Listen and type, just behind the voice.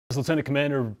Lieutenant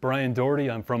Commander Brian Dougherty.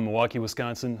 I'm from Milwaukee,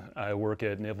 Wisconsin. I work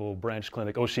at Naval Branch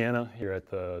Clinic Oceana here at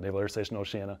the Naval Air Station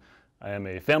Oceana. I am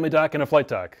a family doc and a flight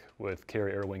doc with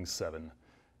Carrier Air Wing 7.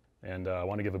 And I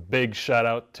want to give a big shout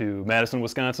out to Madison,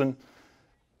 Wisconsin.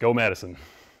 Go Madison.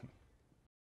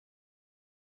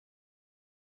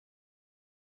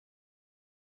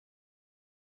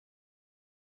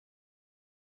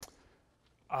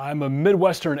 I'm a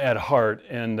Midwestern at heart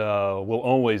and will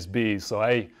always be, so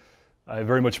I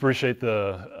very much appreciate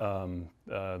the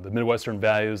Midwestern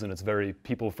values, and it's very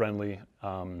people-friendly.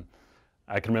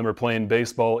 I can remember playing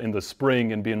baseball in the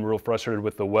spring and being real frustrated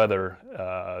with the weather.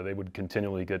 They would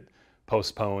continually get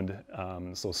postponed.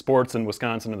 So sports in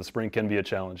Wisconsin in the spring can be a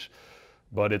challenge,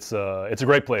 but it's a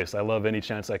great place. I love any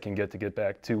chance I can get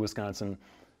back to Wisconsin.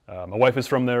 My wife is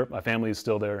from there, my family is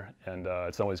still there, and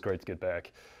it's always great to get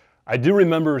back. I do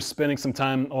remember spending some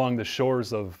time along the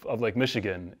shores of Lake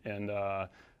Michigan, and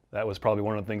that was probably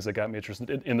one of the things that got me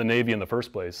interested in the Navy in the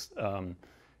first place.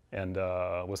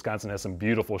 Wisconsin has some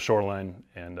beautiful shoreline,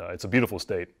 and it's a beautiful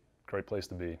state. Great place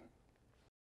to be.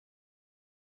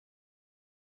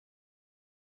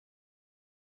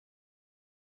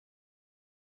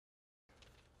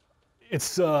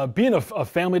 It's being a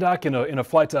family doc in a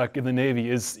flight doc in the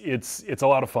Navy it's a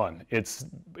lot of fun. It's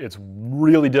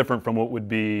really different from what would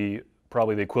be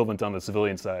probably the equivalent on the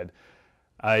civilian side.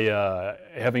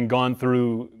 Having gone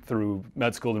through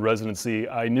med school and residency,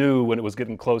 I knew when it was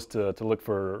getting close to look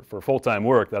for full-time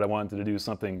work that I wanted to do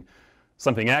something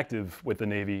active with the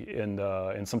Navy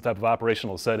in some type of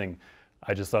operational setting.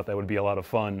 I just thought that would be a lot of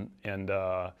fun, and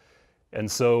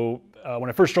so when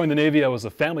I first joined the Navy, I was a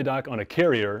family doc on a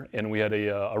carrier, and we had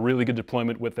a really good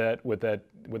deployment with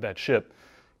that ship.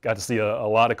 Got to see a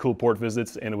lot of cool port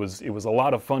visits, and it was a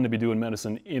lot of fun to be doing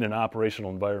medicine in an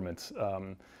operational environment.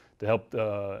 To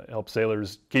help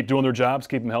sailors keep doing their jobs,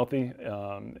 keep them healthy,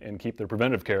 and keep their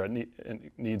preventative care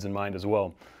needs in mind as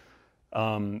well.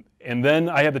 And then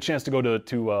I had the chance to go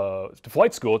to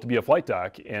flight school to be a flight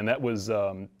doc, and that was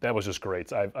just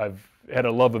great. I've had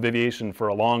a love of aviation for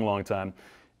a long time.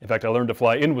 In fact, I learned to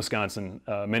fly in Wisconsin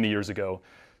many years ago.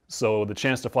 So the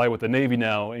chance to fly with the Navy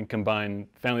now and combine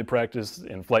family practice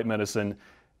and flight medicine,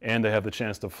 and to have the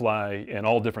chance to fly in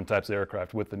all different types of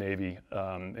aircraft with the Navy,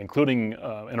 including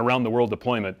an around the world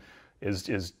deployment,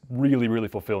 is really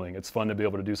fulfilling. It's fun to be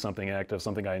able to do something active,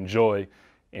 something I enjoy,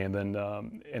 and then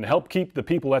and help keep the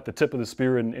people at the tip of the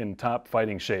spear in top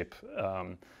fighting shape.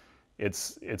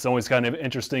 It's always kind of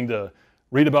interesting to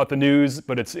read about the news,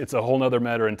 but it's a whole nother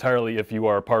matter entirely if you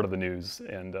are a part of the news,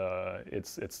 and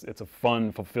it's a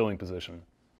fun, fulfilling position.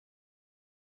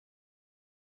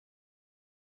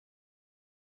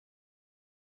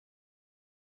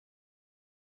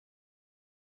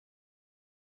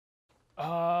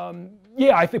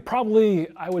 Yeah, I think probably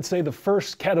I would say the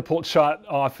first catapult shot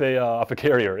off a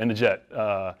carrier in a jet.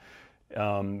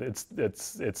 It's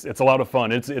a lot of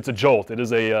fun. It's a jolt. It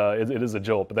is a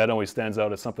jolt. But that always stands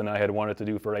out as something I had wanted to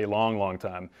do for a long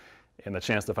time, and the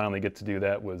chance to finally get to do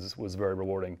that was very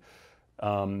rewarding.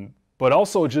 But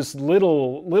also just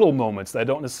little moments that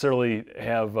don't necessarily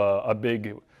have a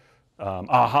big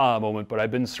aha moment. But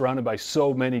I've been surrounded by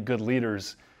so many good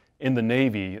leaders in the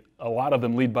Navy. A lot of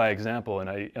them lead by example, and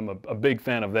I am a big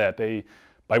fan of that. They,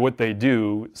 by what they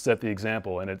do, set the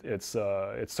example, and it's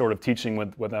sort of teaching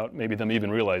without maybe them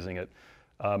even realizing it.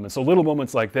 And so little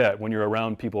moments like that, when you're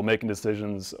around people making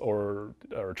decisions or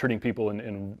treating people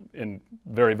in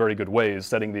very good ways,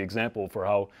 setting the example for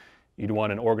how you'd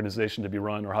want an organization to be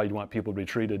run or how you'd want people to be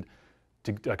treated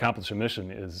to accomplish a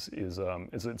mission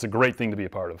it's a great thing to be a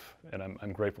part of, and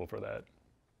I'm grateful for that.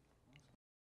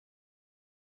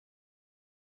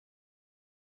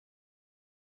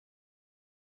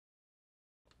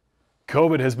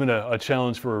 COVID has been a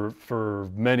challenge for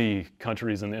many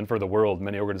countries and for the world,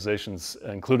 many organizations,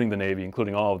 including the Navy,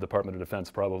 including all of the Department of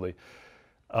Defense probably.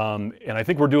 And I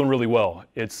think we're doing really well.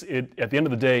 At the end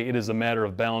of the day, it is a matter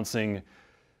of balancing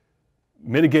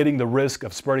mitigating the risk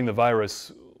of spreading the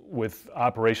virus with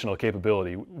operational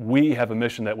capability. We have a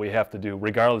mission that we have to do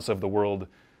regardless of the world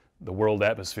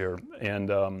atmosphere.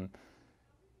 And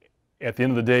at the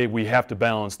end of the day, we have to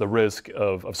balance the risk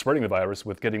of spreading the virus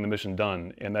with getting the mission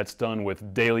done, and that's done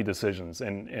with daily decisions.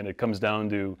 And it comes down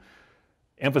to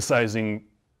emphasizing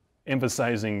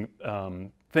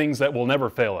things that will never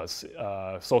fail us.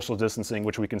 Social distancing,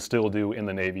 which we can still do in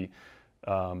the Navy,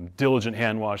 diligent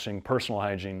hand washing, personal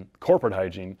hygiene, corporate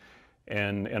hygiene,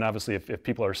 and obviously if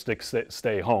people are sick,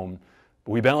 stay home.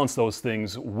 But we balance those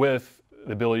things with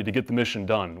the ability to get the mission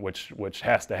done, which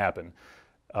has to happen.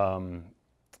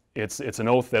 It's an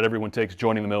oath that everyone takes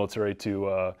joining the military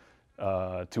to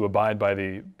to abide by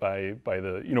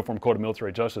the Uniform Code of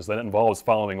Military Justice. That involves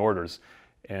following orders,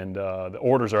 and the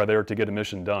orders are there to get a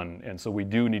mission done. And so we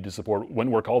do need to support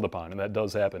when we're called upon, and that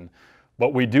does happen.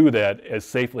 But we do that as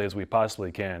safely as we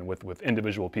possibly can with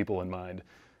individual people in mind.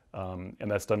 And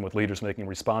that's done with leaders making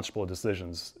responsible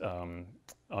decisions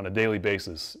on a daily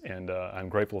basis. And I'm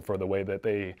grateful for the way that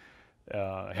they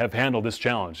have handled this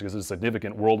challenge, because it's a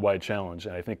significant worldwide challenge.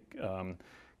 And I think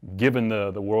given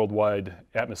the worldwide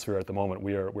atmosphere at the moment,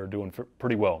 we're doing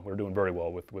pretty well. We're doing very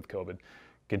well with COVID,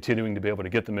 continuing to be able to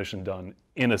get the mission done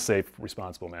in a safe,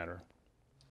 responsible manner.